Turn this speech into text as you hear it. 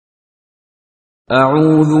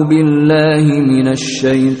أعوذ بالله من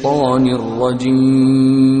الشيطان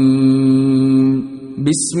الرجيم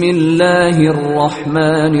بسم الله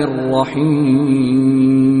الرحمن الرحيم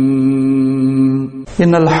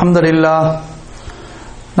إن الحمد لله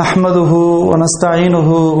نحمده ونستعينه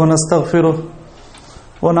ونستغفره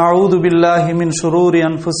ونعوذ بالله من شرور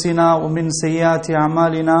أنفسنا ومن سيئات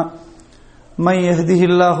أعمالنا من يهده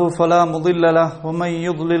الله فلا مضل له ومن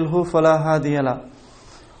يضلله فلا هادي له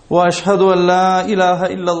وأشهد أن لا إله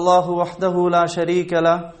إلا الله وحده لا شريك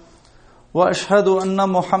له وأشهد أن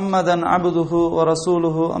محمدا عبده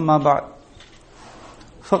ورسوله أما بعد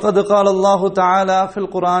فقد قال الله تعالى في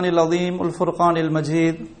القرآن العظيم الفرقان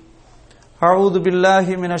المجيد أعوذ بالله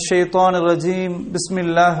من الشيطان الرجيم بسم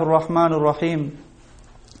الله الرحمن الرحيم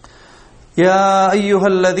يا أيها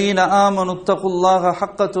الذين آمنوا اتقوا الله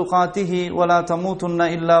حق تقاته ولا تموتن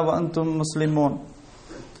إلا وأنتم مسلمون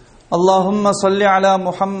اللهم صل على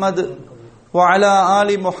محمد وعلى آل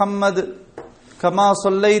محمد كما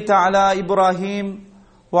صليت على إبراهيم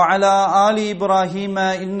وعلى آل إبراهيم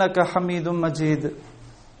إنك حميد مجيد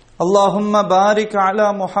اللهم بارك على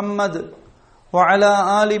محمد وعلى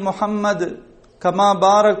آل محمد كما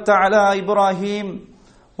باركت على إبراهيم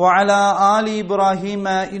وعلى آل إبراهيم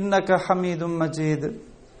إنك حميد مجيد.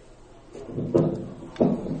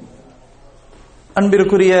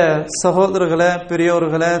 அன்பிற்குரிய சகோதரர்களே,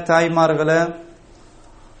 பெரியோர்களே, தாய்மார்களே,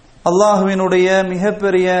 அல்லாஹுவினுடைய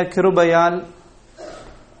மிகப்பெரிய கிருபையால்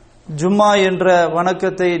ஜும்மா என்ற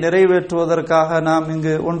வணக்கத்தை நிறைவேற்றுவதற்காக நாம்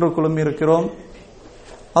இங்கு ஒன்று குழுமியிருக்கிறோம்.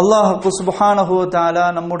 அல்லாஹ் சுப்ஹானஹு வ தஆலா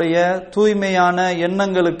நம்முடைய தூய்மையான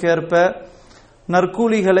எண்ணங்களுக்கு ஏற்ப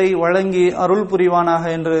நற்கூலிகளை வழங்கி அருள் புரிவானாக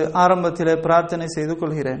என்று ஆரம்பத்திலே பிரார்த்தனை செய்து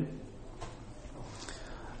கொள்கிறேன்.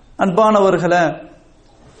 அன்பானவர்களே,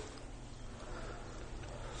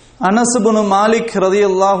 அனஸ் இப்னு மாலிக்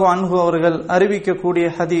ரலியல்லாஹு அன்ஹு அவர்கள் அறிவிக்கக்கூடிய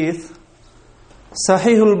ஹதீஸ்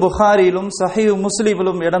சஹீஹுல் புகாரியிலும் சஹீஹ்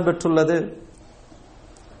முஸ்லிமிலும் இடம்பெற்றுள்ளது.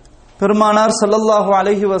 பெருமானார் ஸல்லல்லாஹு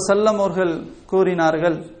அலைஹி வஸல்லம் அவர்கள்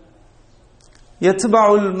கூறினார்கள்,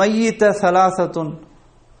 யத்பஉல் மய்யித ஸலாஸத்துன்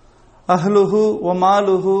அஹ்லுஹு வ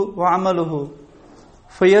மாலுஹு வ அமலுஹு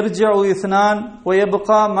ஃபயர்ஜிஉ இஸ்னான் வ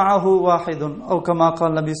யப்கா மஅஹு வாஹிதுன் அவ் கமா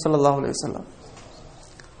கால் நபி ஸல்லல்லாஹு அலைஹி வஸல்லம்.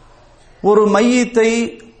 ஒரு மையத்தை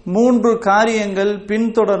 3 காரியங்கள்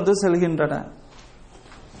பின்தொடர்ந்து செல்கின்றன.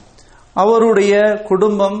 அவருடைய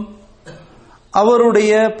குடும்பம்,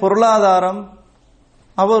 அவருடைய பொருளாதாரம்,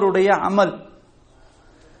 அவருடைய அமல்.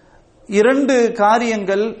 2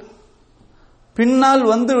 காரியங்கள் பின்னால்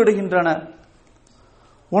வந்து விடுகின்றன.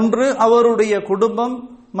 ஒன்று அவருடைய குடும்பம்,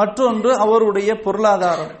 மற்றொன்று அவருடைய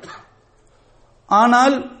பொருளாதாரம்.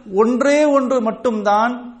 ஆனால் ஒன்றே ஒன்று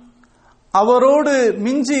மட்டும்தான் அவரோடு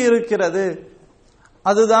மிஞ்சி இருக்கிறது.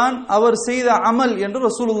 அதுதான் அவர் செய்த அமல் என்று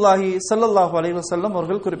ரசூலுல்லாஹி ஸல்லல்லாஹு அலைஹி வஸல்லம்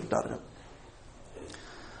அவர்கள் குறிப்பிட்டார்கள்.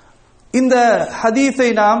 இந்த ஹதீஸை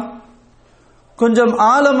நாம் கொஞ்சம்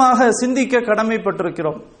ஆழமாக சிந்திக்க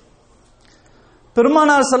கடமைப்பட்டிருக்கிறோம்.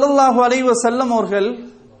 பெருமானார் ஸல்லல்லாஹு அலைஹி வஸல்லம் அவர்கள்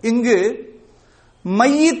இங்கு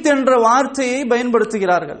மையித் என்ற வார்த்தையை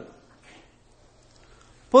பயன்படுத்துகிறார்கள்.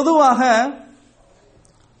 பொதுவாக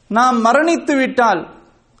நாம் மரணித்து விட்டால்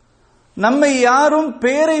நம்மை யாரும்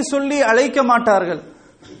பெயரை சொல்லி அழைக்க மாட்டார்கள்.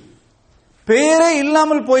 பெயரே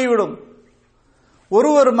இல்லாமல் போய்விடும்.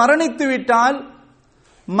 ஒருவர் மரணித்து விட்டால்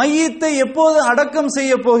மையத்தை எப்போது அடக்கம்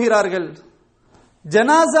செய்ய போகிறார்கள்,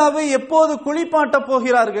 ஜனாசாவை எப்போது குளிப்பாட்ட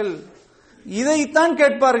போகிறார்கள், இதைத்தான்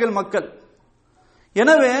கேட்பார்கள் மக்கள்.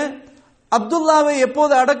 எனவே அப்துல்லாவை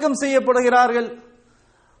எப்போது அடக்கம் செய்யப்படுகிறார்கள்,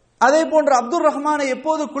 அதே போன்று அப்துல் ரஹ்மானை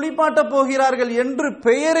எப்போது குளிப்பாட்ட போகிறார்கள் என்று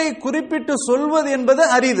பெயரை குறிப்பிட்டு சொல்வது என்பது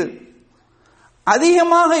அரிது.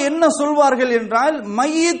 அதிகமாக என்ன சொல்வார்கள் என்றால்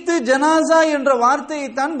மையித்து ஜனாசா என்ற வார்த்தையை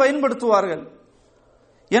தான் பயன்படுத்துவார்கள்.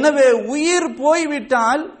 எனவே உயிர்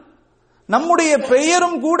போய்விட்டால் நம்முடைய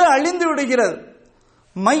பெயரும் கூட அழிந்து விடுகிறது.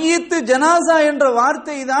 மையித்து ஜனாசா என்ற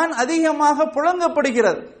வார்த்தை தான் அதிகமாக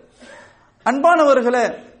புழங்கப்படுகிறது. அன்பானவர்களே,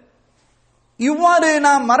 இவ்வாறு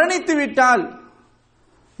நாம் மரணித்து விட்டால்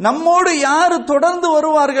நம்மோடு யார் தொடர்ந்து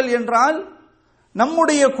வருவார்கள் என்றால்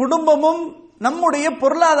நம்முடைய குடும்பமும் நம்முடைய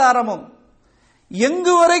பொருளாதாரமும்.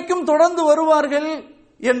 எங்கு வரைக்கும் தொடர்ந்து வருவார்கள்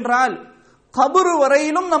என்றால் கபரு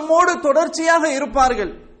வரையிலும் நம்மோடு தொடர்ச்சியாக இருப்பார்கள்.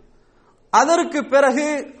 அதற்கு பிறகு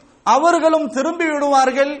அவர்களும் திரும்பி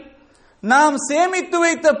விடுவார்கள். நாம் சேமித்து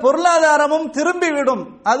வைத்த பொருளாதாரமும் திரும்பிவிடும்.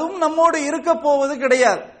 அதுவும் நம்மோடு இருக்க போவது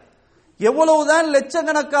கிடையாது. எவ்வளவுதான்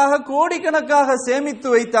லட்சக்கணக்காக கோடிக்கணக்காக சேமித்து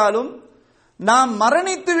வைத்தாலும் நாம்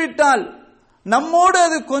மரணித்து விட்டால் நம்மோடு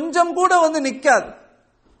அது கொஞ்சம் கூட வந்து நிற்காது.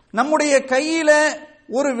 நம்முடைய கையில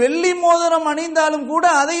ஒரு வெள்ளி மோதிரம் அணிந்தாலும் கூட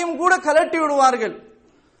அதையும் கூட கலட்டி விடுவார்கள்.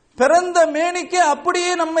 பிறந்த மேனிக்கு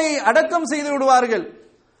அப்படியே நம்மை அடக்கம் செய்து விடுவார்கள்.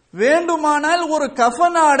 வேண்டுமானால் ஒரு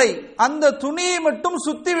கஃனாடை அந்த துணியை மட்டும்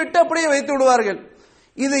சுத்திவிட்டு அப்படியே வைத்து விடுவார்கள்.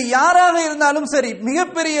 இது யாராக இருந்தாலும் சரி,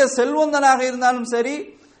 மிகப்பெரிய செல்வந்தனாக இருந்தாலும் சரி,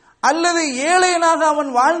 அல்லது ஏழையனாக அவன்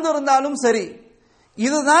வாழ்ந்திருந்தாலும் சரி,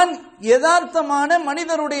 இதுதான் யதார்த்தமான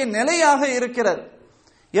மனிதனுடைய நிலையாக இருக்கிறது.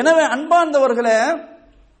 எனவே அன்பார்ந்தவர்களே,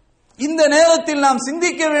 இந்த நேரத்தில் நாம்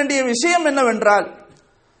சிந்திக்க வேண்டிய விஷயம் என்னவென்றால்,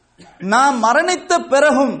 நாம் மரணித்த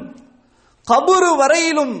பிறகும் கபுரு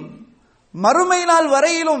வரையிலும், மறுமை நாள்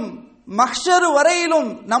வரையிலும், மஹ்ஷர் வரையிலும்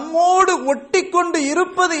நம்மோடு ஒட்டிக்கொண்டு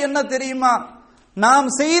இருப்பது என்ன தெரியுமா? நாம்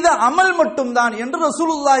செய்த அமல் மட்டும்தான் என்று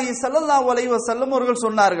ரசூலுல்லாஹி ஸல்லல்லாஹு அலைஹி வஸல்லம் அவர்கள்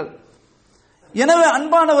சொன்னார்கள். எனவே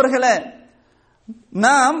அன்பானவர்களே,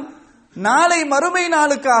 நாம் நாளை மறுமை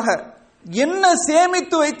நாளுக்காக என்ன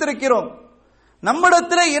சேமித்து வைத்திருக்கிறோம்,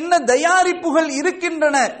 நம்மிடத்தில் என்ன தயாரிப்புகள்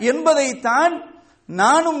இருக்கின்றன என்பதைத்தான்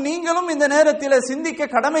நானும் நீங்களும் இந்த நேரத்தில் சிந்திக்க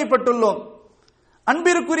கடமைப்பட்டுள்ளோம்.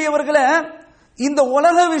 அன்பிற்குரியவர்களே, இந்த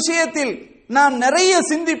உலக விஷயத்தில் நாம் நிறைய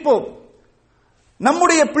சிந்திப்போம்,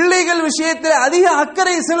 நம்முடைய பிள்ளைகள் விஷயத்தில் அதிக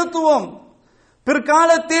அக்கறை செலுத்துவோம்.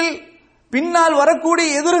 பிற்காலத்தில், பின்னால் வரக்கூடிய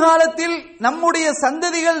எதிர்காலத்தில் நம்முடைய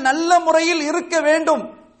சந்ததிகள் நல்ல முறையில் இருக்க வேண்டும்.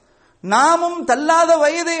 நாமும் தள்ளாத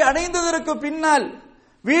வயதை அடைந்ததற்கு பின்னால்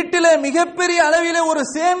வீட்டில் மிகப்பெரிய அளவில் ஒரு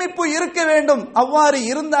சேமிப்பு இருக்க வேண்டும். அவ்வாறு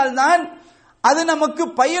இருந்தால்தான் அது நமக்கு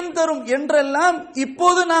பயன் தரும் என்றெல்லாம்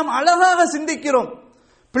இப்போது நாம் அழகாக சிந்திக்கிறோம்.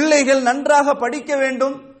 பிள்ளைகள் நன்றாக படிக்க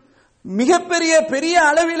வேண்டும், மிகப்பெரிய பெரிய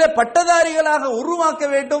அளவில் பட்டதாரிகளாக உருவாக்க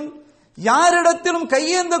வேண்டும், யாரிடத்திலும்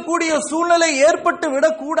கையேந்தக்கூடிய சூழ்நிலை ஏற்பட்டு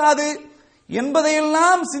விடக்கூடாது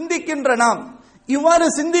என்பதையெல்லாம் சிந்திக்கின்ற நாம், இவ்வாறு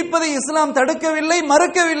சிந்திப்பதை இஸ்லாம் தடுக்கவில்லை,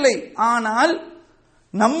 மறுக்கவில்லை. ஆனால்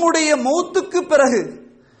நம்முடைய மௌத்துக்கு பிறகு,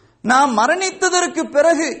 நாம் மரணித்ததற்கு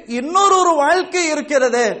பிறகு இன்னொரு வாழ்க்கை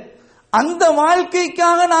இருக்கிறது. அந்த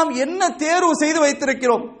வாழ்க்கைக்காக நாம் என்ன தேர்வு செய்து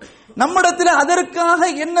வைத்திருக்கிறோம், நம்மிடத்தில் அதற்காக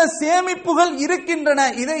என்ன சேமிப்புகள் இருக்கின்றன,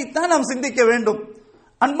 இதைத்தான் நாம் சிந்திக்க வேண்டும்.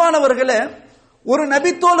 அன்பானவர்களே, ஒரு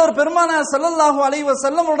நபித்தோழர் பெருமானார் ஸல்லல்லாஹு அலைஹி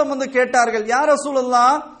வஸல்லம் அவரிடம் வந்து கேட்டார்கள், யா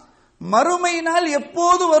ரசூலல்லாஹ், மறுமை நாள்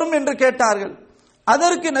எப்போது வரும் என்று கேட்டார்கள்.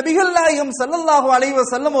 அதற்கு நபிகள் நாயகம் ஸல்லல்லாஹு அலைஹி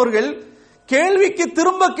வஸல்லம் அவர்கள் கேள்விக்கு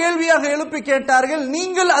திரும்ப கேள்வியாக எழுப்பி கேட்டார்கள்,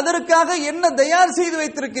 நீங்கள் அதற்காக என்ன தயார் செய்து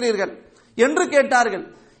வைத்திருக்கிறீர்கள் என்று கேட்டார்கள்.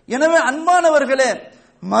 எனவே அன்பானவர்களே,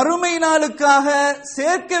 மறுமை நாளுக்காக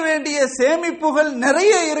சேர்க்க வேண்டிய சேமிப்புகள்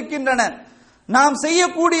நிறைய இருக்கின்றன. நாம்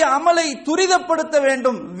செய்யக்கூடிய அமலை துரிதப்படுத்த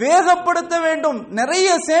வேண்டும், வேகப்படுத்த வேண்டும், நிறைய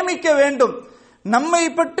சேமிக்க வேண்டும். நம்மை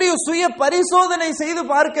பற்றி சுய பரிசோதனை செய்து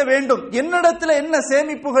பார்க்க வேண்டும். என்னிடத்தில் என்ன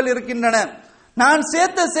சேமிப்புகள் இருக்கின்றன, நான்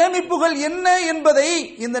சேர்த்த சேமிப்புகள் என்ன என்பதை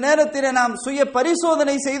இந்த நேரத்தில் நாம் சுய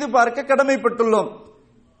பரிசோதனை செய்து பார்க்க கடமைப்பட்டுள்ளோம்.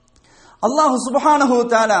 அல்லாஹ் சுப்ஹானஹு வ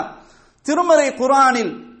தஆலா திருமறை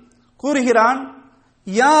குர்ஆனில் கூறுகிறான்,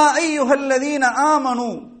 யா அய்யுஹல்லதீன ஆமனு,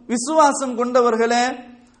 விசுவாசம் கொண்டவர்களே,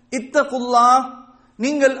 இத்தகுல்லாஹ்,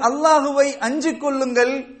 நீங்கள் அல்லாஹுவை அஞ்சிக்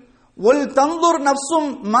கொள்ளுங்கள், ஒல் தந்துர் நஃப்சும்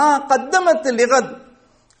மா கத்தமத் லிகத்,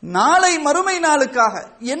 நாளை மறுமை நாளுக்காக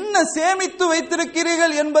என்ன சேமித்து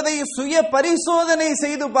வைத்திருக்கிறீர்கள் என்பதை சுய பரிசோதனை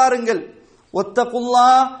செய்து பாருங்கள்.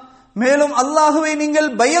 ஒத்தகுல்லாஹ், மேலும் அல்லாஹுவை நீங்கள்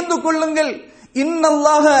பயந்து கொள்ளுங்கள்.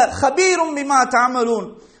 இன்னல்லாஹ ஹபீரும் பிமா தஅமலூன்,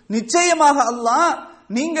 நிச்சயமாக அல்லாஹ்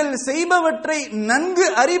நீங்கள் செய்பவற்றை நன்கு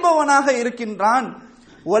அறிபவனாக இருக்கின்றான்.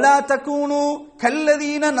 வலா தகூனு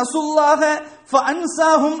கல்லதீன நசுல்லாஹ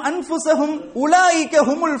ஃபஅன்சாஹும் அன்ஃபுஸஹும் உலாயிக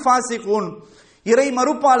ஹுமுல் ஃபாசிகூன், இறை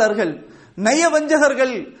மறுப்பாளர்கள்,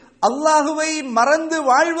 நயவஞ்சகர்கள் அல்லாஹுவை மறந்து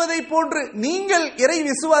வாழ்வதை போன்று நீங்கள் இறை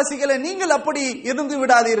விசுவாசிகளை நீங்கள் அப்படி இருந்து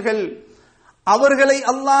விடாதீர்கள். அவர்களை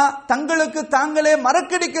அல்லாஹ் தங்களுக்கு தாங்களே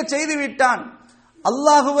மறக்கடிக்க செய்து விட்டான்.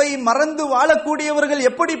 அல்லாஹுவை மறந்து வாழக்கூடியவர்கள்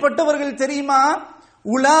எப்படிப்பட்டவர்கள் தெரியுமா?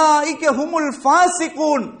 உலாயிக ஹுமுல்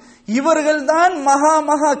ஃபாசிகூன், இவர்கள்தான் மகா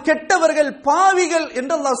மகா கெட்டவர்கள், பாவிகள்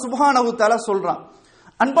என்று அல்லாஹ் சுப்ஹானஹு வ தஆலா சொல்றான்.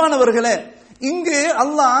 அன்பானவர்களே, இங்கு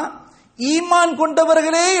அல்லாஹ் ஈமான்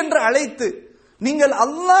கொண்டவர்களே என்று அழைத்து, நீங்கள்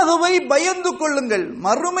அல்லாஹுவை பயந்து கொள்ளுங்கள்,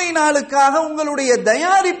 மறுமை நாளுக்காக உங்களுடைய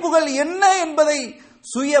தயாரிப்புகள் என்ன என்பதை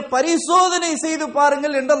சுய பரிசோதனை செய்து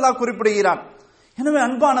பாருங்கள் என்று அல்லாஹ் குறிப்பிடுகிறான். எனவே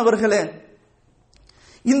அன்பானவர்களே,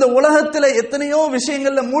 இந்த உலகத்தில் எத்தனையோ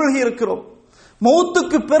விஷயங்கள்ல மூழ்கி இருக்கிறோம்.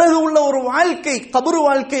 மௌத்துக்கு பிறகு உள்ள ஒரு வாழ்க்கை, கபரு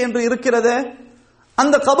வாழ்க்கை என்று இருக்கிறது.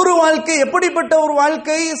 அந்த கபரு வாழ்க்கை எப்படிப்பட்ட ஒரு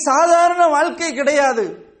வாழ்க்கை? சாதாரண வாழ்க்கை கிடையாது.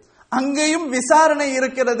 அங்கேயும் விசாரணை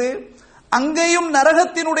இருக்கிறது, அங்கேயும்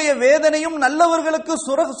நரகத்தினுடைய வேதனையும், நல்லவர்களுக்கு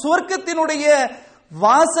சுவர்க்கத்தினுடைய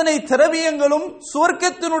வாசனை திரவியங்களும்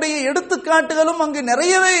சுவர்க்கத்தினுடைய எடுத்துக்காட்டுகளும் அங்கு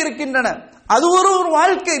நிறையவே இருக்கின்றன. அது ஒரு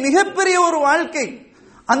வாழ்க்கை, மிகப்பெரிய ஒரு வாழ்க்கை.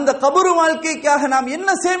 அந்த கபரு வாழ்க்கைக்காக நாம் என்ன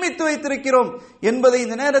சேமித்து வைத்திருக்கிறோம் என்பதை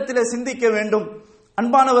இந்த நேரத்தில் சிந்திக்க வேண்டும்.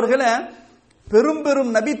 அன்பானவர்களே, பெரும்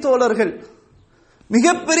பெரும் நபித்தோழர்கள்,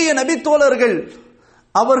 மிகப்பெரிய நபித்தோழர்கள்,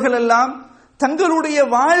 அவர்களெல்லாம் தங்களுடைய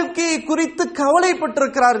வாழ்க்கையை குறித்து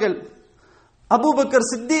கவலைப்பட்டிருக்கிறார்கள். அபூபக்கர்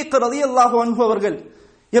சித்தீக் ரலியல்லாஹு அன்ஹு அவர்கள்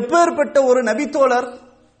எப்பேற்பட்ட ஒரு நபித்தோழர்,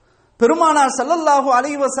 பெருமானார் ஸல்லல்லாஹு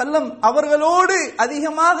அலைஹி வஸல்லம் அவர்களோடு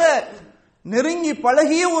அதிகமாக நெருங்கி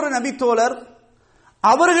பழகிய ஒரு நபித்தோழர்.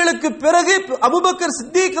 அவர்களுக்கு பிறகு அபூபக்கர்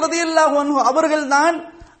சித்தீக் ரலியல்லாஹு அன்ஹு அவர்கள்தான்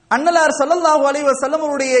அன்னலார் ஸல்லல்லாஹு அலைஹி வஸல்லம்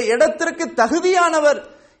அவருடைய இடத்திற்கு தகுதியானவர்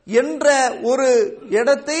என்ற ஒரு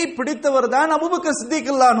இடத்தை பிடித்தவர் தான் அபூபக்கர் சித்தீக்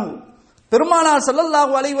ரலியல்லாஹு அன்ஹு. பெருமானார்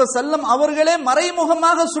ஸல்லல்லாஹு அலைஹி வஸல்லம் அவர்களே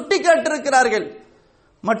மறைமுகமாக சுட்டிக்காட்டியிருக்கிறார்கள்.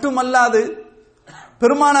 மட்டுமல்லாது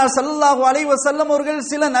பெருமானார் ஸல்லல்லாஹு அலைஹி வஸல்லம் அவர்கள்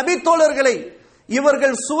சில நபி தோழர்களை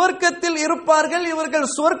இவர்கள் சுவர்க்கத்தில் இருப்பார்கள், இவர்கள்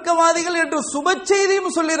சுவர்க்கவாதிகள் என்று சுப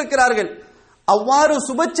செய்தியும் சொல்லியிருக்கிறார்கள். அவ்வாறு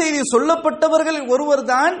சுப செய்தி சொல்லப்பட்டவர்கள் ஒருவர்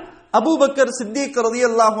தான் அபூபக்கர் சித்தீக்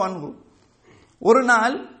ரலியல்லாஹு அன்ஹு. ஒரு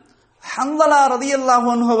நாள் ஹன்ஸலா ரலியல்லாஹு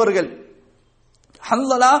அன்ஹு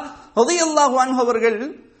அவர்கள்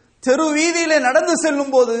தெரு வீதியிலே நடந்து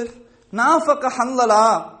செல்லும் போது நாஃபக ஹன்ஸலா,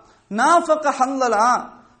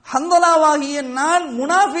 ஹன்ஸலாவாகிய நான்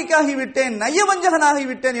முனாஃபிக்காகி விட்டேன், நயவஞ்சகனாகி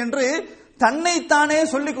விட்டேன் என்று தன்னைத்தானே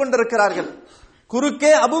சொல்லிக் கொண்டிருக்கிறார்கள்.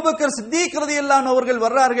 குறுக்கே அபூபக்கர் சித்தீக் ரலியல்லாஹு அன்ஹு அவர்கள்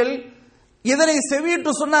வர்றார்கள். இதனை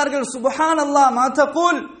செவியிட்டு சொன்னார்கள், சுப்ஹானல்லாஹ் மா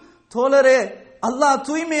தகூல், தோழரே அல்லாஹ்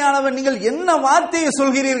தூய்மையானவன், நீங்கள் என்ன வார்த்தையை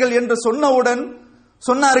சொல்கிறீர்கள் என்று சொன்னவுடன்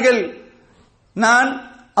சொன்னார்கள், நான்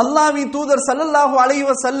அல்லாஹ்வின் தூதர் ஸல்லல்லாஹு அலைஹி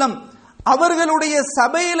வஸல்லம் அவர்களுடைய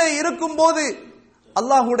சபையில இருக்கும் போது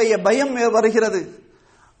அல்லாஹ்வுடைய பயம் வருகிறது.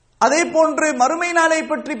 அதே போன்று மறுமை நாளை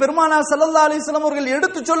பற்றி பெருமானார் ஸல்லல்லாஹு அலைஹி வஸல்லம் அவர்கள்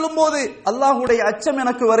எடுத்து சொல்லும் போது அல்லாஹ்வுடைய அச்சம்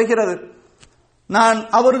எனக்கு வருகிறது. நான்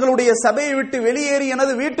அவர்களுடைய சபையை விட்டு வெளியேறி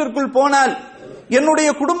எனது வீட்டிற்குள் போனால், என்னுடைய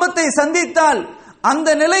குடும்பத்தை சந்தித்தால் அந்த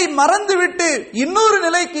நிலை மறந்துவிட்டு இன்னொரு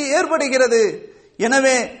நிலைக்கு ஏற்படுகிறது.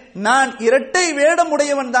 எனவே நான் இரட்டை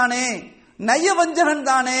வேடமுடையவன் தானே, நயவஞ்சகன்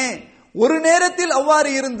தானே, ஒரு நேரத்தில் அவ்வாறு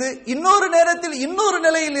இருந்து இன்னொரு நேரத்தில் இன்னொரு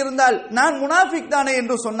நிலையில் இருந்தால் நான் முனாஃபிக் தானே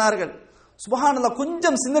என்று சொன்னார்கள். சுப்ஹானல்லாஹ்,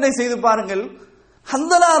 கொஞ்சம் சிந்தனை செய்து பாருங்கள்.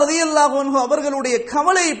 ஹன்ஸலா ரலியல்லாஹு அன்ஹு அவர்களுடைய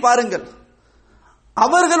கவலையை பாருங்கள்,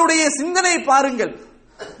 அவர்களுடைய சிந்தனை பாருங்கள்.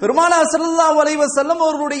 பெருமானார் ஸல்லல்லாஹு அலைஹி வஸல்லம்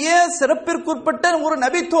அவர்களுடைய சிறப்பிற்குட்பட்ட ஒரு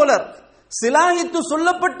நபித்தோழர், சிலாகித்து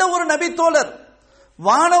சொல்லப்பட்ட ஒரு நபித்தோழர்,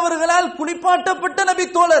 வானவர்களால் குளிப்பாட்டப்பட்ட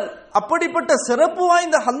நபித்தோழர். அப்படிப்பட்ட சிறப்பு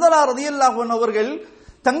வாய்ந்த ஹன்ஸலா ரலியல்லாஹு அன்ஹு அவர்கள்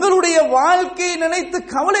தங்களுடைய வாழ்க்கையை நினைத்து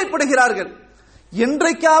கவலைப்படுகிறார்கள்.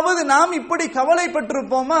 என்றைக்காவது நாம் இப்படி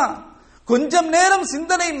கவலைப்பட்டிருப்போமா? கொஞ்சம் நேரம்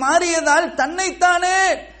சிந்தனை மாறியதால் தன்னைத்தானே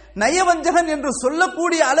நயவஞ்சகன் என்று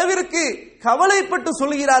சொல்லக்கூடிய அளவிற்கு கவலைப்பட்டு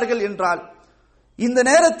சொல்கிறார்கள் என்றால், இந்த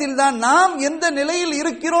நேரத்தில் தான் நாம் எந்த நிலையில்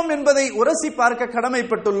இருக்கிறோம் என்பதை உரசி பார்க்க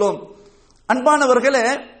கடமைப்பட்டுள்ளோம். அன்பானவர்களே,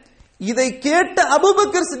 இதை கேட்ட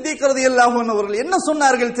அபூபக்கர் சித்தீக் ரலியல்லாஹு அன்ஹு அவர்கள் என்ன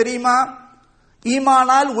சொன்னார்கள் தெரியுமா?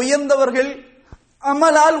 ஈமானால் உயர்ந்தவர்கள்,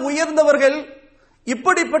 அமலால் உயர்ந்தவர்கள்,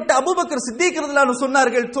 இப்படிப்பட்ட அபூபக்கர் சித்தீக் ரலியல்லாஹு அன்ஹு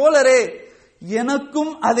சொன்னார்கள், தோழரே எனக்கும்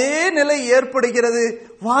அதே நிலை ஏற்படுகிறது,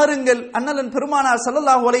 வாருங்கள் அண்ணலன் பெருமானார்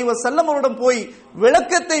ஸல்லல்லாஹு அலைஹி வஸல்லம் அவரிடம் போய்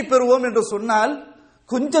விளக்கத்தை பெறுவோம் என்று சொன்னால்,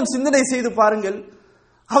 கொஞ்சம் சிந்தனை செய்து பாருங்கள்.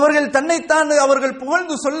 அவர்கள் தன்னைத்தான் அவர்கள்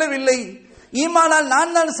புகழ்ந்து சொல்லவில்லை, ஈமானால்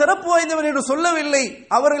நான் தான் சிறப்பு வாய்ந்தவன் என்று சொல்லவில்லை.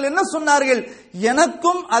 அவர்கள் என்ன சொன்னார்கள்?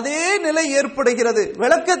 எனக்கும் அதே நிலை ஏற்படுகிறது,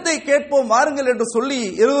 விளக்கத்தை கேட்போம் வாருங்கள் என்று சொல்லி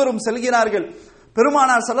இருவரும் செல்கிறார்கள்.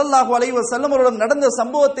 பெருமானார் ஸல்லல்லாஹு அலைஹி வஸல்லம் அவரிடம் நடந்த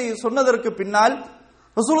சம்பவத்தை சொன்னதற்கு பின்னால்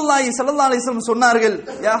ரசூலுல்லாஹி ஸல்லல்லாஹு அலைஹி வஸல்லம் சொன்னார்கள்,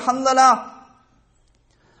 யா ஹன்ஸலா,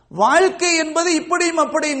 வாழ்க்கை என்பது இப்படியும்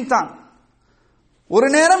அப்படியும் தான். ஒரு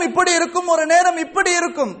நேரம் இப்படி இருக்கும், ஒரு நேரம் இப்படி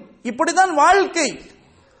இருக்கும், இப்படிதான் வாழ்க்கை.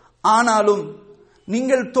 ஆனாலும்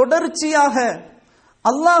நீங்கள் தொடர்ச்சியாக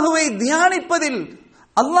அல்லாஹுவை தியானிப்பதில்,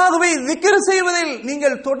 அல்லாஹுவை திக்ர் செய்வதில்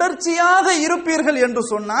நீங்கள் தொடர்ச்சியாக இருப்பீர்கள் என்று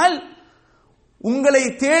சொன்னால், உங்களை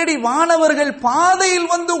தேடி வானவர்கள் பாதையில்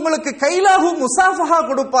வந்து உங்களுக்கு கைலாகு முசாஃபஹா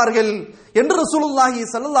கொடுப்பார்கள் என்று ரசூலுல்லாஹி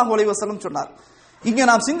ஸல்லல்லாஹு அலைஹி வஸல்லம் சொன்னார். இங்கே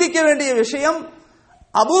நாம் சிந்திக்க வேண்டிய விஷயம்,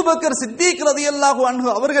 அபூபக்கர் சித்தீக் ரலியல்லாஹு அன்ஹு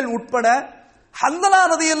அவர்கள் உட்பட ஹன்ஸலா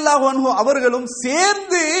ரலியல்லாஹு அன்ஹு அவர்களும்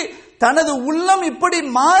சேர்ந்து தனது உள்ளம் இப்படி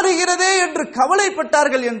மாறுகிறதே என்று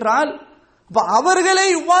கவலைப்பட்டார்கள் என்றால், அவர்களே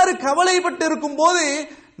இவ்வாறு கவலைப்பட்டு இருக்கும் போது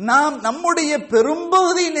நாம் நம்முடைய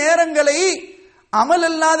பெரும்பகுதி நேரங்களை அமல்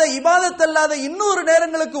அல்லாத, இபாதத் அல்லாத இன்னொரு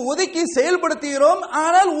நேரங்களுக்கு ஒதுக்கி செயல்படுத்துகிறோம்.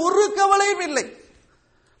 ஆனால் ஒரு கவலையும் இல்லை,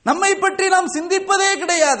 நம்மை பற்றி நாம் சிந்திப்பதே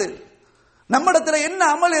கிடையாது. நம்மிடத்தில் என்ன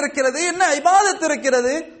அமல் இருக்கிறது, என்ன இபாதத்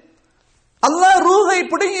இருக்கிறது, அல்லாஹ் ரூஹை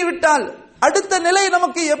பிடுங்கிவிட்டால் அடுத்த நிலை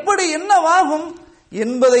நமக்கு எப்படி என்னவாகும்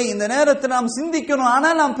என்பதை இந்த நேரத்தில் நாம் சிந்திக்கணும்.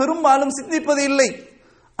 ஆனால் நாம் பெரும்பாலும் சிந்திப்பது இல்லை.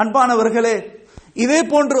 அன்பானவர்களே, இதே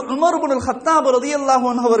போன்று உமர் இப்னுல் கத்தாப் ரலியல்லாஹு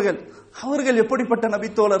அன்ஹு அவர்கள் எப்படிப்பட்ட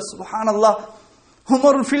நபித்தோழர்! சுப்ஹானல்லாஹ்,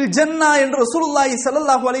 உமர் ஃபில் ஜன்னா என்று ரசூலுல்லாஹி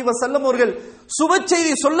ஸல்லல்லாஹு அலைஹி வஸல்லம் அவர்கள் சுப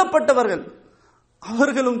செய்தி சொல்லப்பட்டவர்கள்.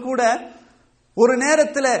 அவர்களும் கூட ஒரு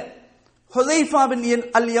நேரத்தில் ஹுதைஃபா பின்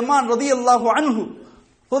அல் யமான் ரலியல்லாஹு அன்ஹு,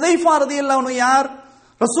 ஹுதைஃபா ரலியல்லாஹு அன்ஹு யார்?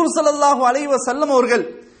 ரசூல் ஸல்லல்லாஹு அலைஹி வஸல்லம் அவர்கள்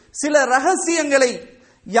சில ரகசியங்களை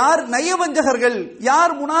யார் நயவஞ்சகர்கள்,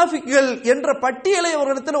 யார் முனாஃபிக்குகள் என்ற பட்டியலை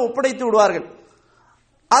அவர்களிடத்தில் ஒப்படைத்து விடுவார்கள்.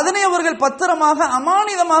 அதனை அவர்கள் பத்திரமாக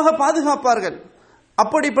அமானிதமாக பாதுகாப்பார்கள்.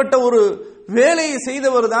 அப்படிப்பட்ட ஒரு வேலையை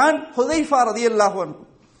செய்தவர் தான் ஹுதைஃபா ரலியல்லாஹு அன்ஹு.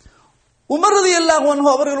 உமர் ரலியல்லாஹு அன்ஹு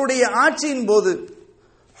அவர்களுடைய ஆட்சியின் போது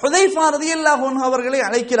ஹுதைஃபா ரலியல்லாஹு அன்ஹு அவர்களை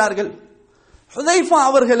அழைக்கிறார்கள். ஹுதைஃபா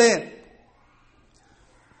அவர்களே,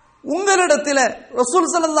 உங்களிடத்தில்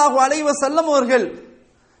ரசூல் ஸல்லல்லாஹு அலைஹி வஸல்லம் அவர்கள்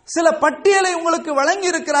சில பட்டியலை உங்களுக்கு வழங்கி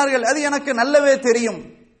இருக்கிறார்கள், அது எனக்கு நல்லவே தெரியும்.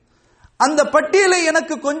 அந்த பட்டியலை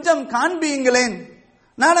எனக்கு கொஞ்சம் காண்பியுங்களேன்,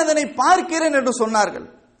 நான் அதனை பார்க்கிறேன் என்று சொன்னார்கள்.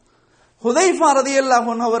 ஹுதைஃபா ரலியல்லாஹு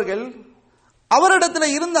அன்ஹு அவர்கள்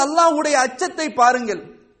அவரிடத்தில் இருந்த அல்லாஹ்வுடைய அச்சத்தை பாருங்கள்.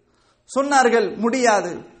 சொன்னார்கள்,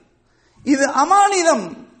 முடியாது, இது அமானிதம்,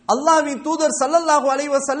 அல்லாஹ்வின் தூதர் ஸல்லல்லாஹு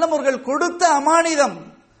அலைஹி வஸல்லம் அவர்கள் கொடுத்த அமானிதம்,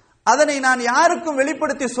 அதனை நான் யாருக்கும்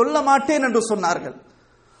வெளிப்படுத்தி சொல்ல மாட்டேன் என்று சொன்னார்கள்.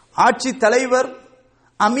 ஆட்சி தலைவர்,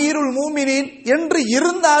 அமீருல் மூமினீன் என்று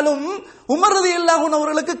இருந்தாலும் உமர் ரலியல்லாஹு அன்ஹு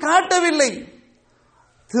அவர்களுக்கு காட்டவில்லை.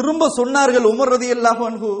 திரும்ப சொன்னார்கள் உமர் ரலியல்லாஹு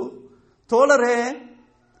அன்ஹு, தோழரே,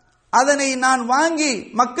 அதனை நான் வாங்கி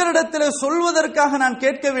மக்களிடத்தில் சொல்வதற்காக நான்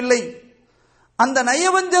கேட்கவில்லை, அந்த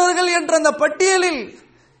நயவஞ்சகர்கள் என்ற அந்த பட்டியலில்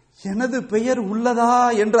எனது பெயர் உள்ளதா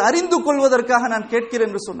என்று அறிந்து கொள்வதற்காக நான் கேட்கிறேன்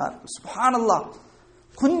என்று சொன்னார். சுப்ஹானல்லாஹ்,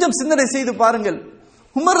 கொஞ்சம் சிந்தனை செய்து பாருங்கள்.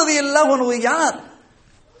 உமர் ரலியல்லாஹு அன்ஹு யார்?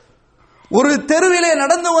 ஒரு தெருவிலே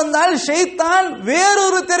நடந்து வந்தால் ஷைத்தான்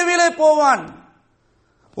வேறொரு தெருவிலே போவான்.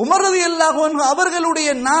 உமர் ரலியல்லாஹு அன்ஹு அவர்களுடைய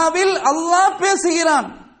நாவில் அல்லாஹ் பேசுகிறான்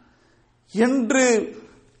என்று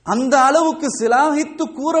அந்த அளவுக்கு சிலாகித்து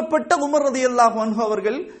கூறப்பட்ட உமர் ரலியல்லாஹு அன்ஹு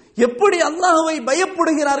அவர்கள் எப்படி அல்லாஹ்வை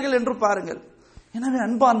பயப்படுகிறார்கள் என்று பாருங்கள். எனவே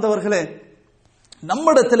அன்பார்ந்தவர்களே,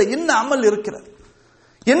 நம்மிடத்தில் என்ன அமல் இருக்கிறது,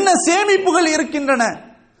 என்ன சேமிப்புகள் இருக்கின்றன,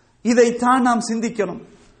 இதைத்தான் நாம் சிந்திக்கணும்.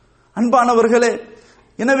 அன்பானவர்களே,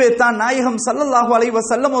 எனவே தான் நாயகம் ஸல்லல்லாஹு அலைஹி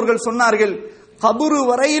வஸல்லம் அவர்கள் சொன்னார்கள், கபரு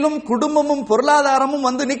வரையிலும் குடும்பமும் பொருளாதாரமும்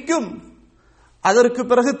வந்து நிற்கும், அதற்கு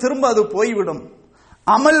பிறகு திரும்ப அது போய்விடும்.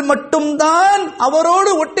 அமல் மட்டும்தான்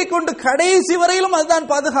அவரோடு ஒட்டிக்கொண்டு கடைசி வரையிலும்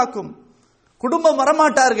அதுதான் பாதுகாக்கும். குடும்பம்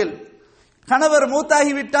வரமாட்டார்கள். கணவர்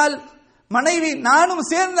மூத்தாகிவிட்டால் மனைவி நானும்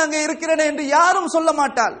சேர்ந்து அங்கே இருக்கிறேன் என்று யாரும் சொல்ல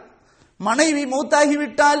மாட்டாள். மனைவி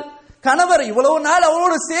மூத்தாகிவிட்டால் கணவர் இவ்வளவு நாள்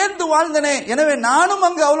அவளோடு சேர்ந்து வாழ்ந்தனே, எனவே நானும்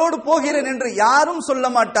அங்கு அவளோடு போகிறேன் என்று யாரும் சொல்ல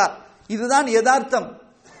மாட்டார். இதுதான் யதார்த்தம்.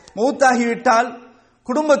 மூத்தாகிவிட்டால்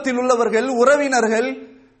குடும்பத்தில் உள்ளவர்கள், உறவினர்கள்,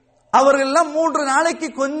 அவர்கள் எல்லாம் 3 நாளைக்கு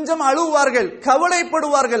கொஞ்சம் அழுவார்கள்,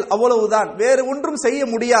 கவலைப்படுவார்கள், அவ்வளவுதான், வேறு ஒன்றும் செய்ய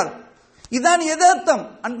முடியாது. இதுதான் யதார்த்தம்.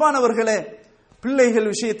 அன்பானவர்களே,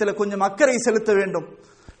 பிள்ளைகள் விஷயத்தில் கொஞ்சம் அக்கறை செலுத்த வேண்டும்.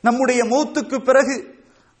 நம்முடைய மௌத்துக்கு பிறகு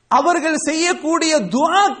அவர்கள் செய்யக்கூடிய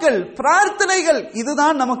துஆக்கள், பிரார்த்தனைகள்,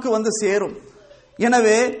 இதுதான் நமக்கு வந்து சேரும்.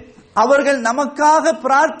 எனவே அவர்கள் நமக்காக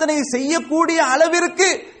பிரார்த்தனை செய்யக்கூடிய அளவிற்கு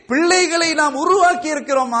பிள்ளைகளை நாம் உருவாக்கி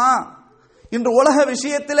இருக்கிறோமா? இன்று உலக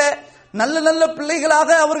விஷயத்தில் நல்ல நல்ல பிள்ளைகளாக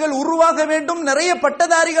அவர்கள் உருவாக வேண்டும், நிறைய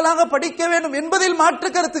பட்டதாரிகளாக படிக்க வேண்டும் என்பதில் மாற்று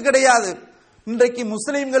கருத்து கிடையாது. இன்றைக்கு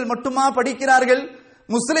முஸ்லிம்கள் மட்டுமா படிக்கிறார்கள்?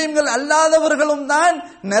 முஸ்லிம்கள் அல்லாதவர்களும் தான்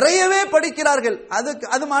நிறையவே படிக்கிறார்கள்,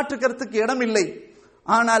 அது மாற்று கருத்துக்கு இடமில்லை.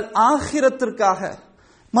 ஆனால் ஆகிரத்திற்காக,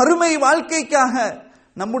 மறுமை வாழ்க்கைக்காக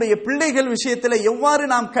நம்முடைய பிள்ளைகள் விஷயத்தில் எவ்வாறு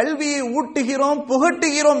நாம் கல்வியை ஊட்டுகிறோம்,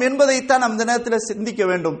 புகட்டுகிறோம் என்பதைத்தான் அந்த நேரத்தில் சிந்திக்க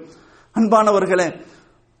வேண்டும். அன்பானவர்களே,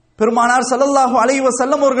 பெருமானார் ஸல்லல்லாஹு அலைஹி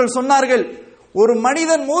வஸல்லம் அவர்கள் சொன்னார்கள், ஒரு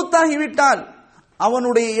மனிதன் மூத்தாகிவிட்டால்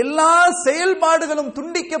அவனுடைய எல்லா செயல்பாடுகளும்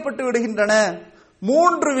துண்டிக்கப்பட்டு விடுகின்றன,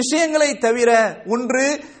 3 விஷயங்களை தவிர. ஒன்று,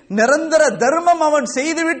 நிரந்தர தர்மம் அவன்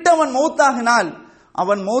செய்துவிட்டு அவன் மௌத்தாகினால்,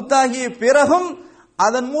 அவன் மௌத்தாகிய பிறகும்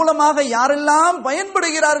அதன் மூலமாக யாரெல்லாம்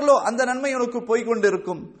பயன்படுகிறார்களோ அந்த நன்மை அவனுக்கு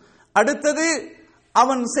போய்கொண்டிருக்கும். அடுத்தது,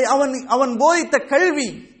 அவன் போதித்த கல்வி,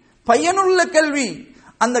 பயனுள்ள கல்வி,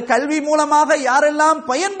 அந்த கல்வி மூலமாக யாரெல்லாம்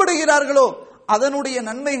பயன்படுகிறார்களோ அதனுடைய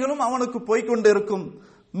நன்மைகளும் அவனுக்கு போய்கொண்டிருக்கும்.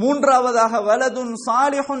 மூன்றாவதாக, வலதுன்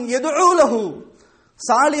சாலிஹுன் யதுஉ லஹு,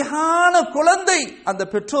 சாலிஹான குழந்தை அந்த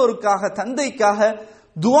பெற்றோருக்காக, தந்தைக்காக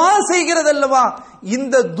துஆ செய்கிறதல்லவா,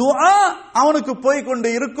 இந்த துஆ அவனுக்கு போய்கொண்டு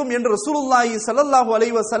இருக்கும் என்று ரசூலுல்லாஹி ஸல்லல்லாஹு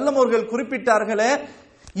அலைஹி வஸல்லம் அவர்கள் குறிப்பிட்டார்களே.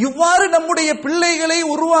 இவ்வாறு நம்முடைய பிள்ளைகளை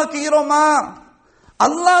உருவாக்குகிறோமா?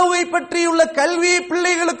 அல்லாஹ்வை பற்றியுள்ள கல்வியை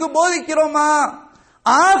பிள்ளைகளுக்கு போதிக்கிறோமா?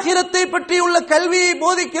 ஆகிரத்தை பற்றியுள்ள கல்வியை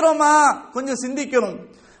போதிக்கிறோமா? கொஞ்சம் சிந்திக்கணும்.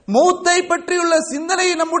 மௌத்தை பற்றியுள்ள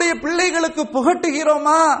சிந்தனையை நம்முடைய பிள்ளைகளுக்கு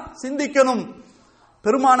புகட்டுகிறோமா? சிந்திக்கணும்.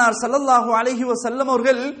 பெருமானார் ஸல்லல்லாஹு அலைஹி வஸல்லம்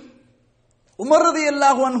அவர்கள் உமர்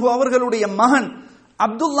ரலியல்லாஹு அன்ஹு அவர்களுடைய மகன்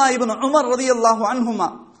அப்துல்லா இப்னு உமர் ரலியல்லாஹு அன்ஹுமா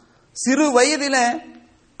சிறு வயதிலே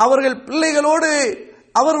அவர்கள் பிள்ளைகளோடு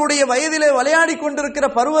அவர்களுடைய வயதிலே விளையாடி கொண்டிருக்கிற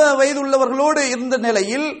பருவ வயதுள்ளவர்களோடு இருந்த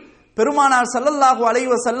நிலையில் பெருமானார் ஸல்லல்லாஹு அலைஹி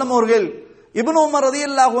வஸல்லம் அவர்கள் இப்னு உமர்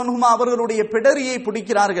ரலியல்லாஹு அன்ஹுமா அவர்களுடைய பிடரியை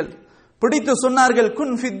பிடிக்கிறார்கள். பிடித்து சொன்னார்கள்,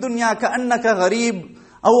 குன் ஃபித் துன்யா கஅன்னக கரீப்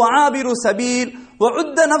அவ் ஆபிரு சபீல்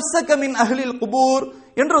வஉத்த நஃப்ஸக மின் அஹ்லில் குபூர்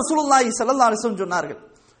என்று ரசூலுல்லாஹி ஸல்லல்லாஹு அலைஹி வஸல்லம் சொன்னார்கள்.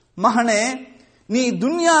 மகனே, நீ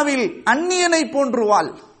துன்யாவில் அந்நியனை போன்று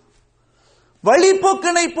வாழ்,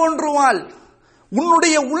 வழிபோக்கனை போன்று வாழ்,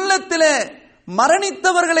 உன்னுடைய உள்ளத்திலே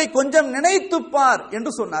மரணித்தவர்களை கொஞ்சம் நினைத்துப்பார்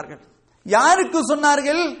என்று சொன்னார்கள். யாருக்கு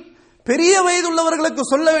சொன்னார்கள்? பெரிய வயதுள்ளவர்களுக்கு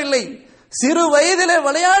சொல்லவில்லை, சிறு வயதிலே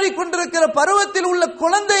விளையாடி கொண்டிருக்கிற பருவத்தில் உள்ள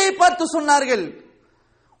குழந்தையை பார்த்து சொன்னார்கள்.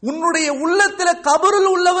 உன்னுடைய உள்ளத்தில் கபரில்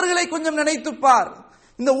உள்ளவர்களை கொஞ்சம் நினைத்துப்பார்.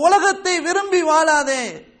 இந்த உலகத்தை விரும்பி வாழாதே,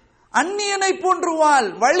 அந்நியனை போன்று வாழ்,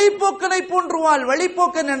 வழிபோக்கனை போன்று வாழ்.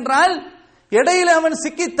 வழிபோக்கன் என்றால் இடையில அவன்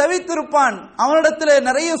சிக்கி தவித்திருப்பான், அவனிடத்தில்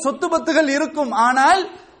நிறைய சொத்து பத்துகள் இருக்கும், ஆனால்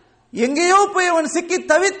எங்கேயோ போய் அவன் சிக்கி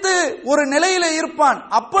தவித்து ஒரு நிலையில இருப்பான்.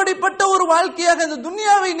 அப்படிப்பட்ட ஒரு வாழ்க்கையாக இந்த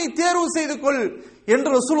துன்யாவை நீ தேர்வு செய்து கொள் என்று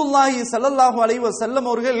ரசூலுல்லாஹி ஸல்லல்லாஹு அலைஹி வஸல்லம்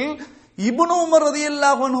அவர்கள் இப்னு உமர்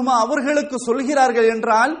ரலியல்லாஹு அன்ஹுமா அவர்களுக்கு சொல்கிறார்கள்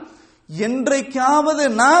என்றால், என்றைக்காவது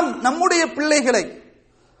நாம் நம்முடைய பிள்ளைகளை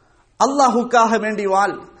அல்லாஹுக்காக வேண்டி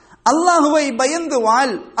வாழ், அல்லாஹுவை பயந்து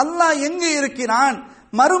வாழ், அல்லாஹ் எங்கே இருக்கிறான்,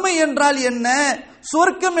 மறுமை என்றால் என்ன,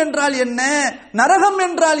 சொர்க்கம் என்றால் என்ன, நரகம்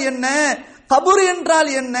என்றால் என்ன, கபர் என்றால்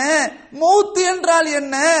என்ன, மௌத் என்றால்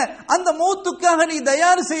என்ன, அந்த மௌத்துக்காக நீ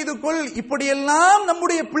தயார் செய்து கொள். இப்படியெல்லாம்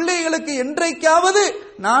நம்முடைய பிள்ளைகளுக்கு என்றைக்காவது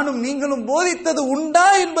நானும் நீங்களும் போதித்தது உண்டா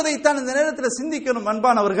என்பதை தான் இந்த நேரத்தில் சிந்திக்கணும்.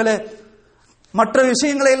 அன்பானவர்களே, மற்ற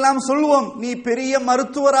விஷயங்களை எல்லாம் சொல்வோம். நீ பெரிய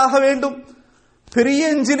மருத்துவராக வேண்டும், பெரிய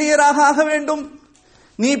இன்ஜினியராக ஆக வேண்டும்,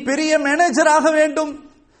 நீ பெரிய மேனேஜராக வேண்டும்,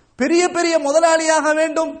 பெரிய பெரிய முதலாளியாக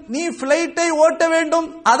வேண்டும், நீ பிளைட்டை ஓட்ட வேண்டும்,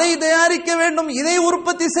 அதை தயாரிக்க வேண்டும், இதை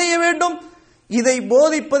உற்பத்தி செய்ய வேண்டும். இதை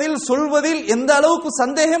போதிப்பதில் சொல்வதில் எந்த அளவுக்கு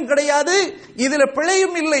சந்தேகம் கிடையாது, இதில்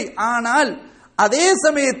பிழையும் இல்லை. ஆனால் அதே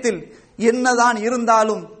சமயத்தில் என்னதான்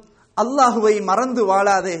இருந்தாலும் அல்லாஹுவை மறந்து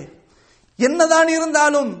வாழாதே. என்னதான்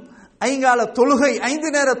இருந்தாலும் ஐங்கால தொழுகை,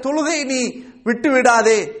 5 நேர தொழுகை நீ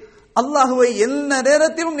விட்டுவிடாதே. அல்லாஹுவை என்ன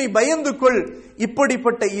நேரத்திலும் நீ பயந்து கொள்.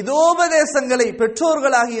 இப்படிப்பட்ட இதோபதேசங்களை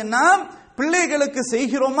பெற்றோர்களாகிய நாம் பிள்ளைகளுக்கு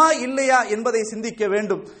செய்கிறோமா இல்லையா என்பதை சிந்திக்க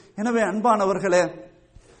வேண்டும். எனவே அன்பானவர்களே,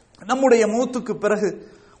 நம்முடைய மௌத்துக்கு பிறகு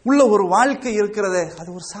உள்ள ஒரு வாழ்க்கை இருக்கிறதே, அது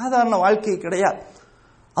ஒரு சாதாரண வாழ்க்கை கிடையாது.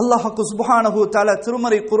 அல்லாஹ் சுப்ஹானஹு தஆலா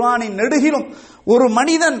திருமறை குர்ஆனின் நெடுகிலும் ஒரு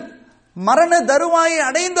மனிதன் மரண தருவாயை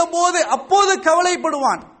அடைந்த போது அப்போது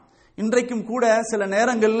கவலைப்படுவான். இன்றைக்கும் கூட சில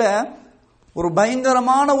நேரங்களில் ஒரு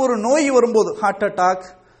பயங்கரமான ஒரு நோய் வரும்போது, ஹார்ட் அட்டாக்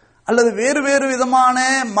அல்லது வேறு வேறு விதமான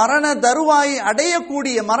மரண தருவாயை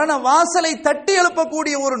அடையக்கூடிய, மரண வாசலை தட்டி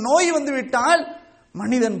எழுப்பக்கூடிய ஒரு நோய் வந்துவிட்டால்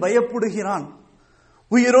மனிதன் பயப்படுகிறான்.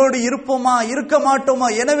 உயிரோடு இருப்போமா இருக்க மாட்டோமா?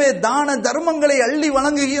 எனவே தான தர்மங்களை அள்ளி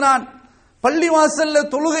வழங்குகிறான். பள்ளிவாசல்ல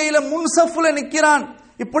தொழுகையில முன்சஃப்ல நிற்கிறான்.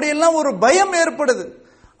 இப்படியெல்லாம் ஒரு பயம் ஏற்படுது.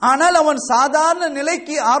 ஆனால் அவன் சாதாரண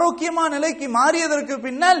நிலைக்கு, ஆரோக்கியமான நிலைக்கு மாறியதற்கு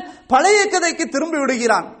பின்னால் பழைய கதைக்கு திரும்பி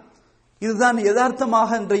விடுகிறான். இதுதான்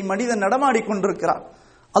யதார்த்தமாக இன்றைய மனிதன் நடமாடி கொண்டிருக்கிறான்.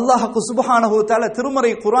 அல்லாஹ் சுப்ஹானஹு தஆலா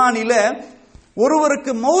திருமறை குர்ஆனில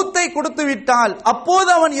ஒருவருக்கு மௌத்தை கொடுத்து விட்டால் அப்போது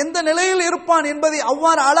அவன் எந்த நிலையில் இருப்பான் என்பதை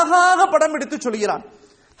அவ்வாறு அழகாக படம் எடுத்து சொல்கிறான்.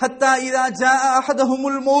 ஹத்தா இதா ஜாஅ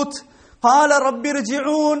அஹதஹுமுல் மௌத் قال رب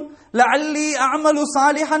ارجعون لعلي اعمل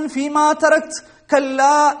صالحا فيما تركت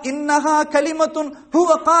كلا انها كلمه هو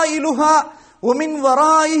قائلها ومن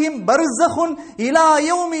ورائهم برزخ الى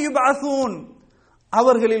يوم يبعثون.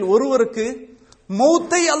 அவர்களில் ஒருவருக்கு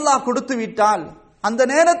மௌத்தை அல்லாஹ் கொடுத்து விட்டால் அந்த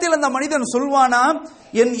நேரத்தில் அந்த மனிதன் சொல்வானா,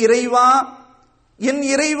 என் இறைவா, என்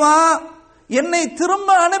இறைவா, என்னை திரும்ப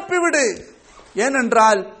அனுப்பிவிடு.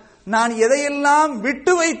 ஏனென்றால் நான் எதையெல்லாம்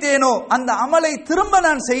விட்டு வைத்தேனோ அந்த அமலை திரும்ப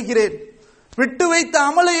நான் செய்கிறேன், விட்டு வைத்த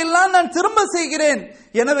அமலை எல்லாம் நான் திரும்ப செய்கிறேன்.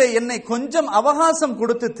 எனவே என்னை கொஞ்சம் அவகாசம்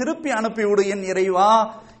கொடுத்து திருப்பி அனுப்பிவிடு என் இறைவா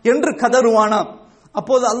என்று கதறுவானாம்.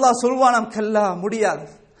 அப்போது அல்லாஹ் சொல்வானாம், கல்லா, முடியாது,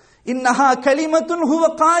 இன்னஹா கலிமத்துன் ஹுவ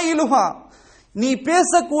காயிலுஹா, நீ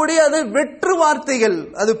பேசக்கூடிய அது வெற்று வார்த்தைகள்,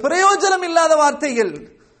 அது பிரயோஜனம் இல்லாத வார்த்தைகள்.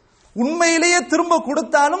 உண்மையிலேயே திரும்ப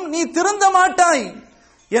கொடுத்தாலும் நீ திருந்த மாட்டாய்.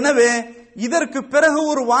 எனவே இதற்கு பிறகு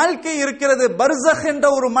ஒரு வாழ்க்கை இருக்கிறது, பர்சக் என்ற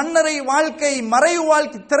ஒரு மன்னரை வாழ்க்கை, மறைவு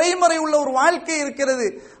வாழ்க்கை, திரைமறை உள்ள ஒரு வாழ்க்கை இருக்கிறது.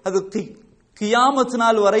 அது கியாமத்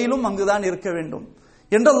நாள் வரையிலும் அங்குதான் இருக்க வேண்டும்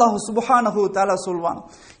என்று அல்லாஹ் சுப்ஹானஹு தஆலா சொல்வான்.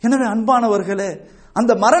 எனவே அன்பானவர்களே,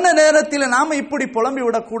 அந்த மரண நேரத்தில் நாம இப்படி புலம்பி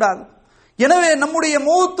விடக்கூடாது. எனவே நம்முடைய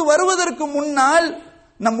மௌத் வருவதற்கு முன்னால்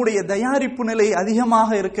நம்முடைய தயாரிப்பு நிலை அதிகமாக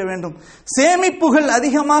இருக்க வேண்டும், சேமிப்புகள்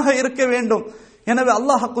அதிகமாக இருக்க வேண்டும். எனவே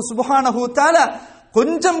அல்லாஹ் சுப்ஹானஹு தஆலா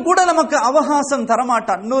கொஞ்சம் கூட நமக்கு அவகாசம்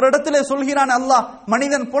தரமாட்டான். இன்னொரு இடத்திலே சொல்கிறான் அல்லாஹ்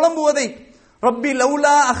மனிதன் புலம்புவதை, ரப்பி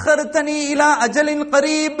லௌலா அஹர்தனி இலா அஜலின்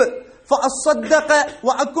கரீப் ஃபஅஸ்ஸதக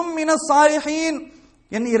வஅகும் மினஸ் ஸாலிஹீன்.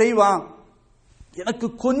 என் இறைவா, எனக்கு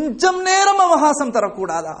கொஞ்சம் நேரம் அவகாசம்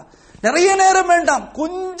தரக்கூடாதா? நிறைய நேரம் வேண்டாம்,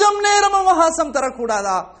 கொஞ்சம் நேரம் அவகாசம்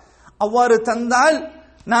தரக்கூடாதா? அவ்வாறு தந்தால்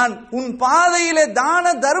நான் உன் பாதையிலே தான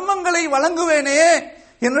தர்மங்களை வழங்குவேனே.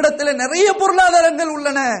 என்னிடத்தில் நிறைய பொருளாதாரங்கள்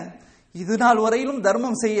உள்ளன, இது நாள் வரையிலும்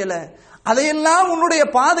தர்மம் செய்யல, அதையெல்லாம் உன்னுடைய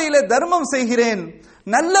பாதையிலே தர்மம் செய்கிறேன்,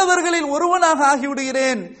 நல்லவர்களில் ஒருவனாக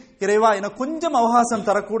ஆகிவிடுகிறேன். இறைவா, எனக்கு கொஞ்சம் அவகாசம்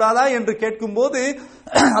தரக்கூடாதா என்று கேட்கும் போது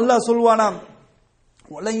அல்லாஹ் சொல்வானாம்,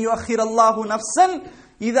 வலன் யுஅக்கிரல்லாஹு நஃப்ஸன்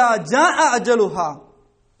இதா ஜாஅ அஜலுஹா.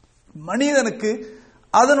 மனிதனுக்கு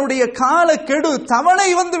அதனுடைய கால கெடு தவணை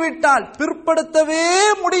வந்து விட்டால் பிற்படுத்தவே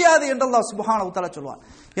முடியாது என்று அல்லாஹ் சுப்ஹானஹு வ தஆலா சொல்வான்.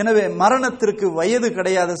 எனவே மரணத்திற்கு வயது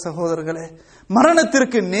கிடையாது சகோதரர்களே,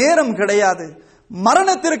 மரணத்திற்கு நேரம் கிடையாது,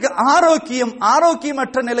 மரணத்திற்கு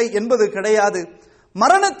ஆரோக்கியமற்ற நிலை என்பது கிடையாது,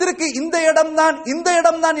 மரணத்திற்கு இந்த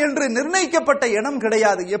இடம்தான் என்று நிர்ணயிக்கப்பட்ட இடம்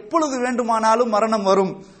கிடையாது. எப்பொழுது வேண்டுமானாலும் மரணம்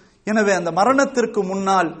வரும். எனவே அந்த மரணத்திற்கு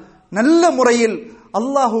முன்னால் நல்ல முறையில்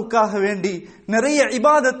அல்லாஹுக்காக வேண்டி நிறைய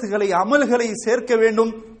இபாதத்துகளை அமல்களை சேர்க்க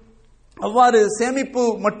வேண்டும். அவ்வாறு சேமிப்பு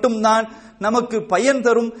மட்டும்தான் நமக்கு பயன்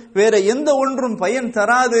தரும், வேற எந்த ஒன்றும் பயன்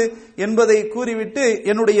தராது என்பதை கூறிவிட்டு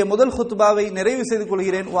என்னுடைய முதல் குத்பாவை நிறைவு செய்து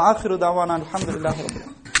கொள்கிறேன். வாஹிரு தாவானா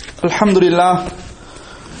அல்ஹம்துலில்லாஹ்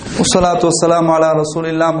வஸ்ஸலாத்து வஸ்ஸலாமு அலா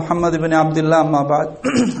ரசூலில்லாஹ் முஹம்மது இப்னு அப்துல்லாஹ் அம்மா பஅத்.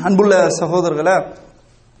 அன்புள்ள சகோதரர்களே,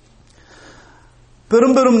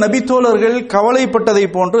 பெரும் நபித்தோழர்கள் கவலைப்பட்டதை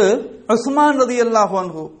போன்று உஸ்மான் ரலியல்லாஹு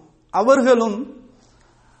அன்ஹு அவர்களும்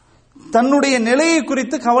தன்னுடைய நிலையை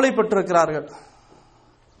குறித்து கவலைப்பட்டிருக்கிறார்கள்.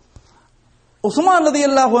 உஸ்மான்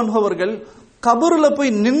ரலியல்லாஹு அன்ஹு அவர்கள் கபருல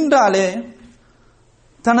போய் நின்றாலே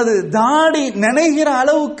தனது தாடி நனைகிற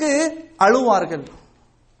அளவுக்கு அழுவார்கள்.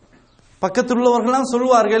 பக்கத்தில் உள்ளவர்கள்லாம்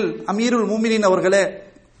சொல்வார்கள், அமீருல் முஃமினீன் அவர்களே,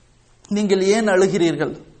 நீங்கள் ஏன்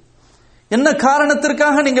அழுகிறீர்கள், என்ன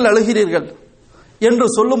காரணத்திற்காக நீங்கள் அழுகிறீர்கள் என்று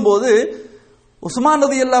சொல்லும்போது உஸ்மான்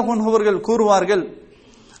ரலியல்லாஹு அன்ஹு அவர்கள் கூறுவார்கள்,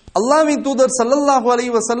 அல்லாஹ்வின் தூதர் ஸல்லல்லாஹு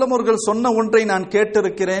அலைஹி வஸல்லம் அவர்கள் சொன்ன ஒன்றை நான்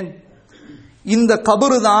கேட்டிருக்கிறேன். இந்த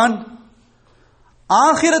கபருதான்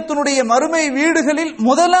ஆகிரத்தினுடைய மறுமை வீடுகளில்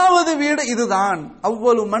முதலாவது வீடு இதுதான்.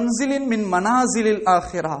 அவ்வளு மன்சிலின் மின் மனாசிலில்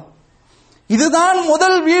ஆகிரா, இதுதான்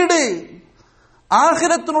முதல் வீடு,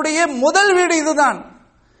 ஆகிரத்தினுடைய முதல் வீடு இதுதான்.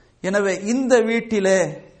 எனவே இந்த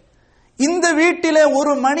வீட்டிலே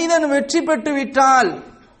ஒரு மனிதன் வெற்றி பெற்று விட்டால்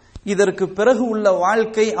இதற்கு பிறகு உள்ள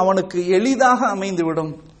வாழ்க்கை அவனுக்கு எளிதாக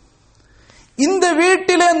அமைந்துவிடும். இந்த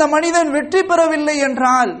வீட்டிலே அந்த மனிதன் வெற்றி பெறவில்லை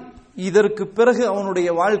என்றால் இதற்கு பிறகு அவனுடைய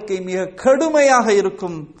வாழ்க்கை மிக கடுமையாக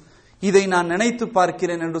இருக்கும். இதை நான் நினைத்து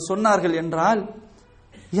பார்க்கிறேன் என்று சொன்னார்கள் என்றால்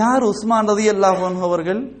யார் உஸ்மான் ரலியல்லாஹு அன்ஹு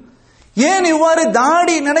அவர்கள்? ஏன் இவ்வாறு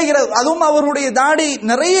தாடி நினைக்கிறது? அதுவும் அவருடைய தாடி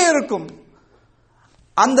நிறைய இருக்கும்.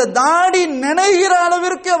 அந்த தாடி நினைகிற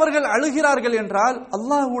அளவிற்கு அவர்கள் அழுகிறார்கள் என்றால்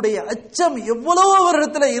அல்லாஹ்வுடைய அச்சம் எவ்வளவு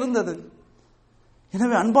அவரிடத்தில் இருந்தது.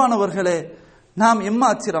 எனவே அன்பானவர்களே, நாம்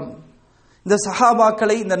எம்மாத்திரம் இந்த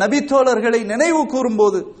சஹாபாக்களை, இந்த நபித்தோழர்களை நினைவு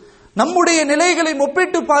கூறும்போது, நம்முடைய நிலைகளை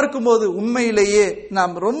ஒப்பிட்டு பார்க்கும்போது உண்மையிலேயே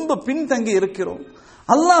நாம் ரொம்ப பின்தங்கி இருக்கிறோம்.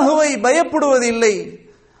 அல்லாஹுவை பயப்படுவதில்லை,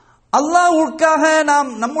 அல்லாஹ்வுக்காக நாம்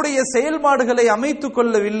நம்முடைய செயல்பாடுகளை அமைத்துக்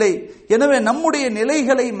கொள்ளவில்லை. எனவே நம்முடைய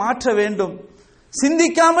நிலைகளை மாற்ற வேண்டும்.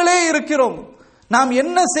 சிந்திக்காமலே இருக்கிறோம். நாம்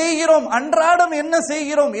என்ன செய்கிறோம், அன்றாடம் என்ன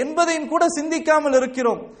செய்கிறோம் என்பதையும் கூட சிந்திக்காமல்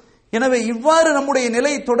இருக்கிறோம். எனவே இவ்வாறு நம்முடைய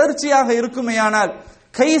நிலை தொடர்ச்சியாக இருக்குமேயானால்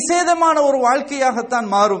கைசேதமான ஒரு வாழ்க்கையாகத்தான்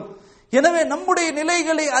மாறும். எனவே நம்முடைய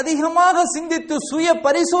நிலைகளை அதிகமாக சிந்தித்து சுய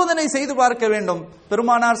பரிசோதனை செய்து பார்க்க வேண்டும்.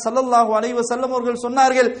 பெருமானார் ஸல்லல்லாஹு அலைஹி வஸல்லம் அவர்கள்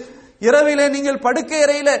சொன்னார்கள், இரவிலே நீங்கள் படுக்கை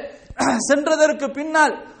அறையில சென்றதற்கு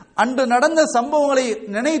பின்னால் அன்று நடந்த சம்பவங்களை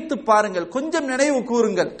நினைத்து பாருங்கள், கொஞ்சம் நினைவு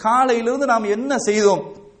கூறுங்கள். காலையிலிருந்து நாம் என்ன செய்தோம்,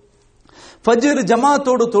 ஃபஜ்ர்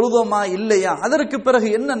ஜமாத்தோடு தொழுதோமா இல்லையா, அதற்கு பிறகு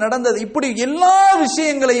என்ன நடந்தது, இப்படி எல்லா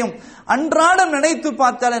விஷயங்களையும் அன்றாடம் நினைத்து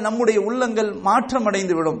பார்த்தாலே நம்முடைய உள்ளங்கள் மாற்றம்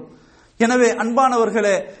அடைந்து விடும். எனவே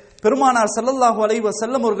அன்பானவர்களே, பெருமானார் ஸல்லல்லாஹு அலைஹி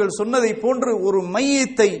வஸல்லம் அவர்கள் சொன்னதை போன்று ஒரு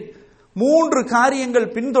மையத்தை 3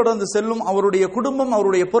 காரியங்கள் பின்தொடர்ந்து செல்லும். அவருடைய குடும்பம்,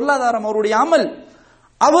 அவருடைய பொருளாதாரம், அவருடைய அமல்.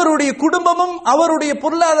 அவருடைய குடும்பமும் அவருடைய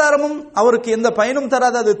பொருளாதாரமும் அவருக்கு எந்த பயனும்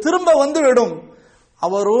தராது, அது திரும்ப வந்துவிடும்.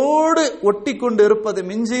 அவரோடு ஒட்டி கொண்டு இருப்பது,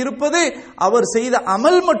 மிஞ்சி இருப்பது அவர் செய்த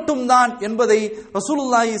அமல் மட்டும்தான் என்பதை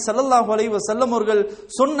ரசூலுல்லாஹி ஸல்லல்லாஹு அலைஹி வஸல்லம் அவர்கள்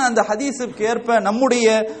சொன்ன அந்த ஹதீஸுக்கு ஏற்ப நம்முடைய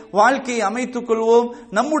வாழ்க்கையை அமைத்துக் கொள்வோம்,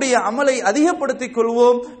 நம்முடைய அமலை அதிகப்படுத்திக்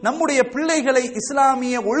கொள்வோம், நம்முடைய பிள்ளைகளை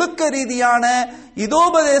இஸ்லாமிய ஒழுக்க ரீதியான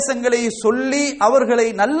இதோபதேசங்களை சொல்லி அவர்களை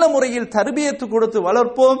நல்ல முறையில் தர்பியத்து கொடுத்து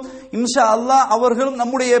வளர்ப்போம். இன்ஷா அல்லாஹ் அவர்களும்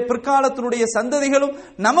நம்முடைய பிற்காலத்தினுடைய சந்ததிகளும்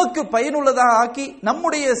நமக்கு பயனுள்ளதாக ஆக்கி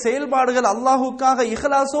நம்முடைய செயல்பாடுகள் அல்லாஹுக்காக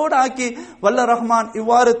இஹ்லாஸோடு ஆக்கி வல்ல ரஹ்மான்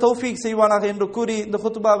இவ்வாறு தௌஃபீக் செய்வானாக என்று கூறி இந்த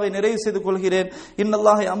குத்பாவை நிறைவு செய்து கொள்கிறேன்.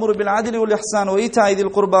 இன்னல்லாஹ யஅமுரு பில் அத்லி வல் இஹ்சான் வ ஈதாஇ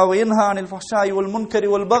தில் குர்பா வ யன்ஹா அனில் ஃபஹ்ஷாஇ வல் முன்கரி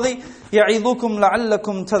வல் பகி யஇதுக்கும்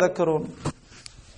லஅல்லக்கும் ததக்கரூன்.